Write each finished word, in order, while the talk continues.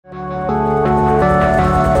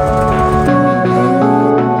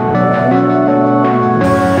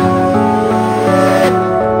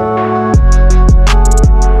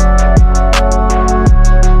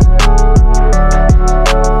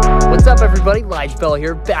Nightlight Fella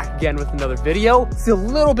here, back again with another video. It's a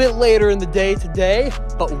little bit later in the day today,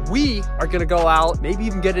 but we are gonna go out, maybe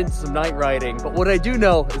even get into some night riding. But what I do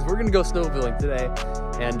know is we're gonna go snowmobiling today,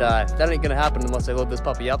 and that ain't gonna happen unless I load this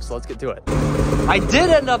puppy up, so let's get to it. I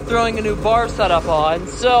did end up throwing a new bar setup on,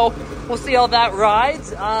 so we'll see how that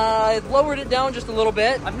rides. I lowered it down just a little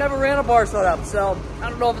bit. I've never ran a bar setup, so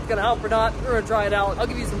I don't know if it's gonna help or not. We're gonna try it out. I'll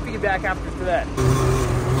give you some feedback after today.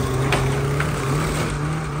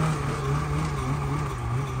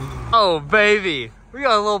 Oh baby, we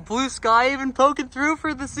got a little blue sky even poking through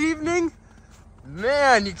for this evening.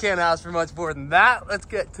 Man, you can't ask for much more than that. Let's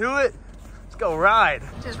get to it. Let's go ride.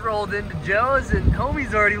 Just rolled into Joe's and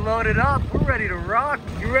homie's already loaded up. We're ready to rock.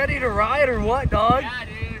 You ready to ride or what, dog? Yeah,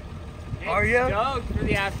 dude. Are you? Stoked for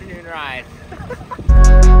the afternoon ride.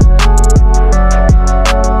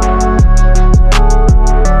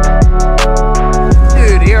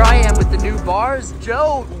 Dude, here I am with the new bars.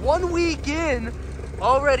 Joe, 1 week in,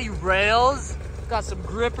 already rails, got some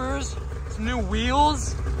grippers, some new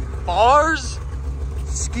wheels, bars,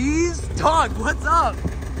 skis. Dog, what's up?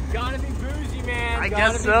 Gotta be bougie, man. I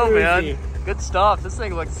guess so, man. Good stuff. This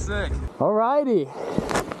thing looks sick. Alrighty.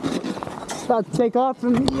 About to take off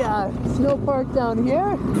from the snow park down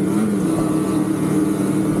here.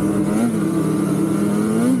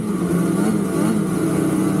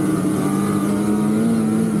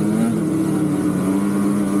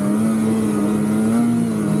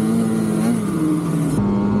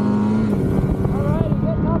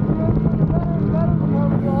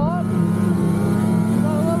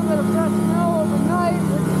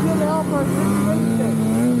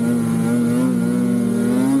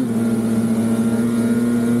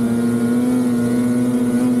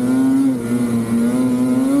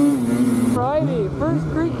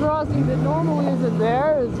 That normally isn't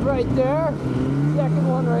there is right there. Second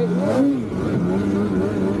one right here.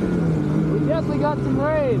 We definitely got some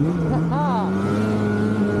rain.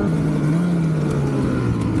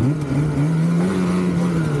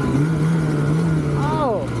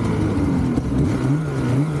 Oh.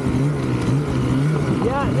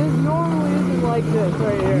 Yeah, this normally isn't like this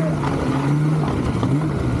right here.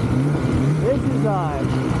 This is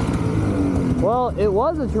well, it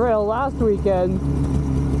was a trail last weekend.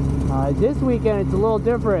 This weekend it's a little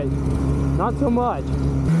different, not so much.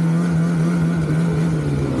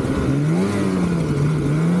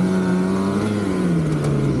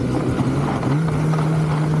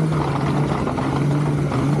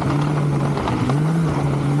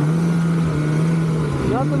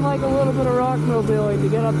 Nothing like a little bit of rock mobiling to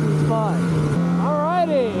get up to the spot.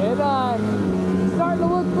 Alrighty, it's starting to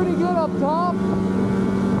look pretty good up top.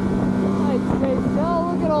 Nice straight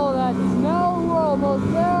snow, look at all that snow, we're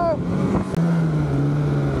almost there.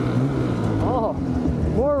 Oh,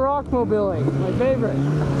 more rock mobiling, my favorite.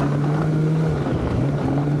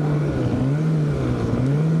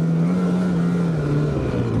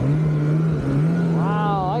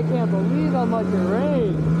 Wow, I can't believe how much it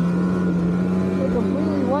rained. It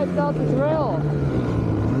completely wiped out the trail.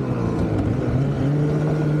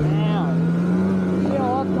 Man, see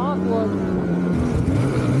how up top looks.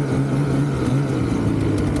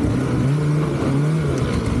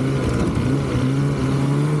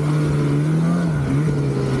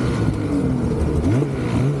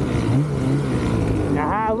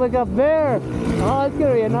 Look up there. Oh, it's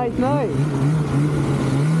gonna be a nice night.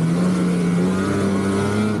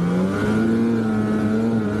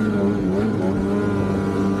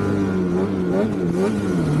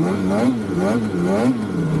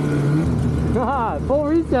 Full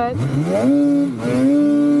reset. Ooh,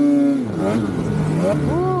 a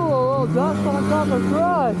little dust on top of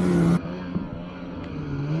crust.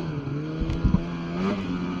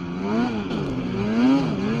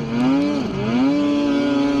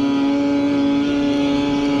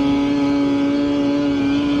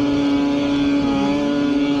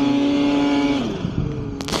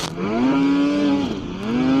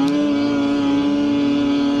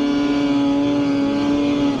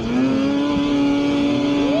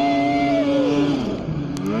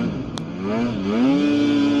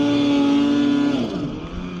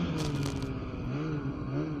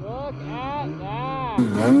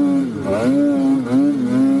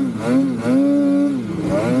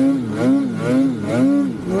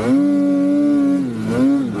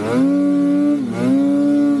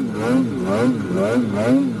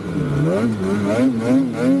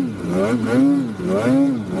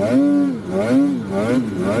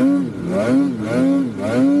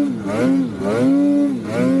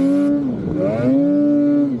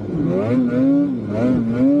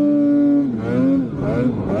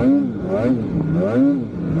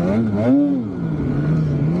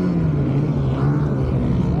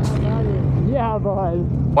 Yeah,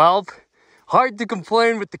 bud. Well, hard to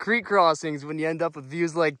complain with the creek crossings when you end up with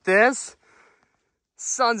views like this.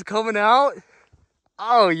 Sun's coming out.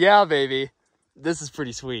 Oh yeah, baby. This is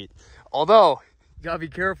pretty sweet. Although, you gotta be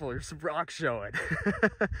careful, there's some rocks showing.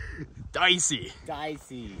 Dicey.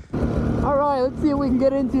 Dicey. All right, let's see what we can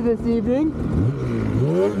get into this evening.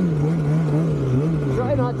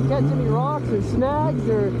 Try not to catch any rocks or snags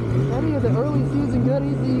or any of the early season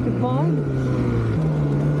goodies that you can find.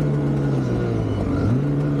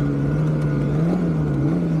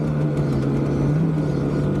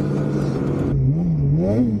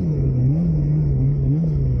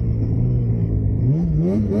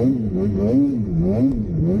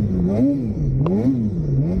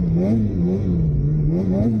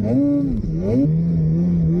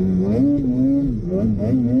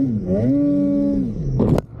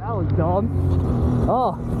 That was dumb.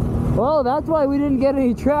 Oh, well, that's why we didn't get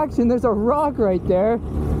any traction. There's a rock right there.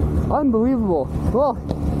 Unbelievable. Well,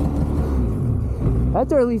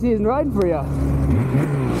 that's early season riding for you.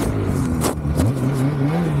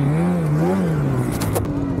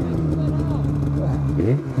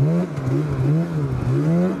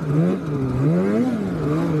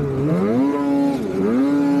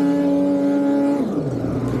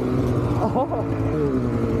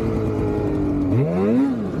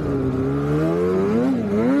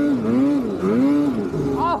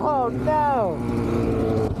 Oh no!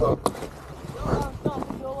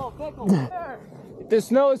 The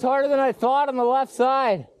snow is harder than I thought on the left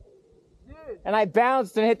side. And I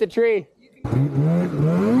bounced and hit the tree.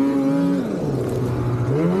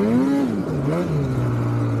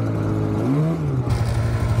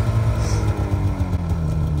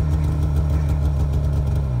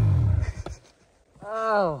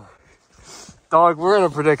 Oh. Dog, we're in a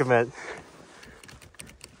predicament.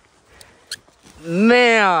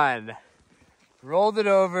 Man! Rolled it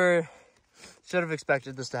over. Should have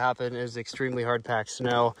expected this to happen. It was extremely hard packed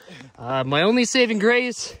snow. My only saving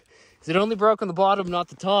grace is it only broke on the bottom, not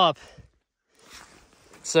the top.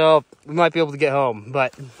 So we might be able to get home,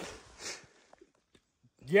 but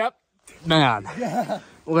Yep. man,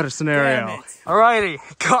 what a scenario. Alrighty,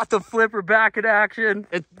 got the flipper back in action.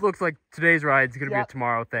 It looks like today's ride's gonna be a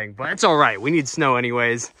tomorrow thing, but it's all right. We need snow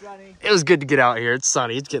anyways. Sunny. It was good to get out here. It's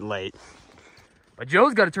sunny, it's getting late. But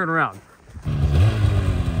Joe's got to turn around.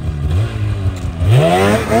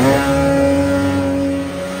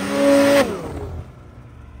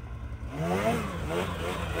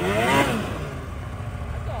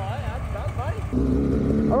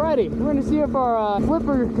 Alrighty, we're gonna see if our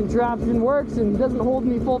flipper contraption works and doesn't hold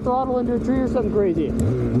me full throttle into a tree or something crazy.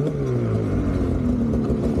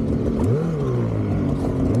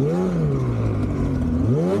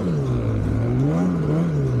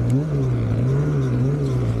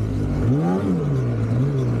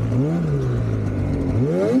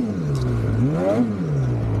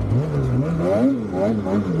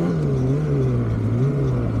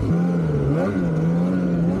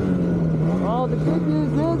 Well, the good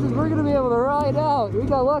news is we're gonna be able to ride out. We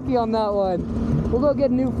got lucky on that one. We'll go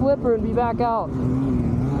get a new flipper and be back out.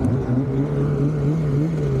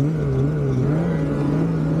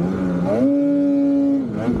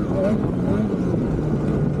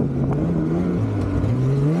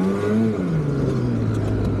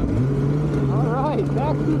 All right,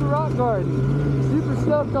 back to the rock garden. Super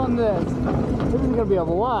stoked on this. This is gonna be a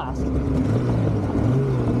blast.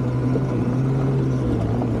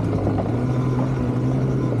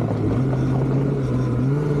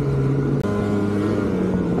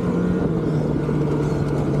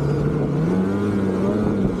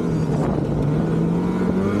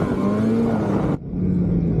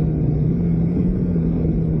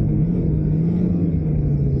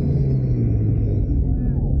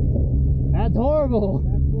 That's horrible.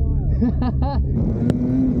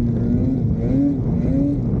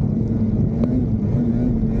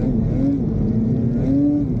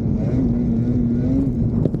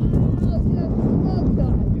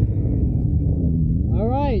 All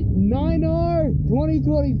right, 9R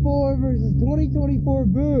 2024 versus 2024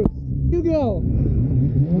 boost. You go.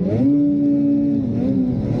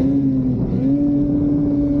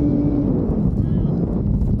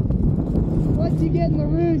 Once you get in the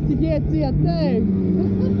roost, you can't see a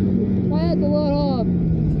thing. I had to let off.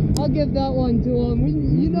 I'll give that one to him.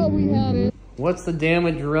 You know we had it. What's the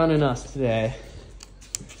damage running us today?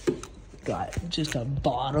 Got just a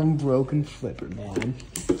bottom broken flipper, man.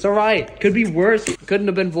 It's all right. Could be worse. Couldn't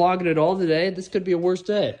have been vlogging it all today. This could be a worse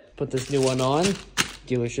day. Put this new one on.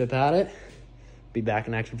 Dealership had it. Be back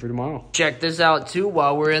in action for tomorrow. Check this out too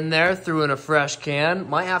while we're in there. Threw in a fresh can.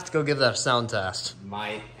 Might have to go give that a sound test.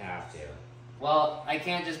 Might have to. Well, I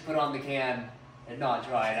can't just put on the can and not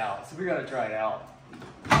dry it out. So we gotta dry it out.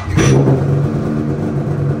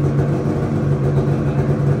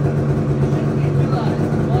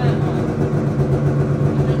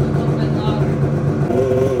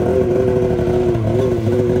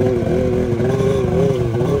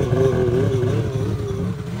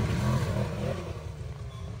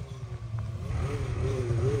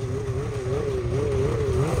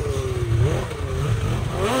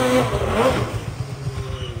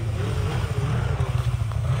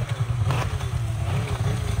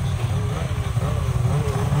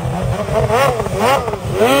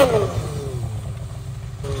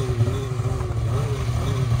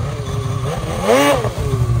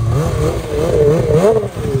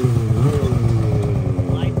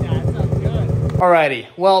 Alrighty,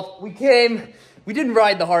 well, we didn't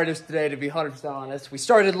ride the hardest today, to be 100% honest. We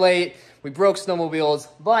started late, we broke snowmobiles,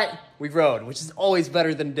 but we rode, which is always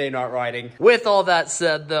better than a day not riding. With all that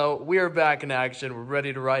said, though, we are back in action. We're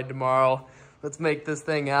ready to ride tomorrow. Let's make this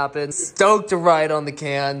thing happen. Stoked to ride on the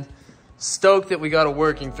can. Stoked that we got a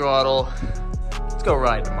working throttle. Let's go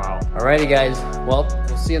ride tomorrow. Alrighty, guys. Well,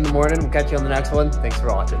 we'll see you in the morning. We'll catch you on the next one. Thanks for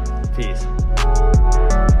watching. Peace.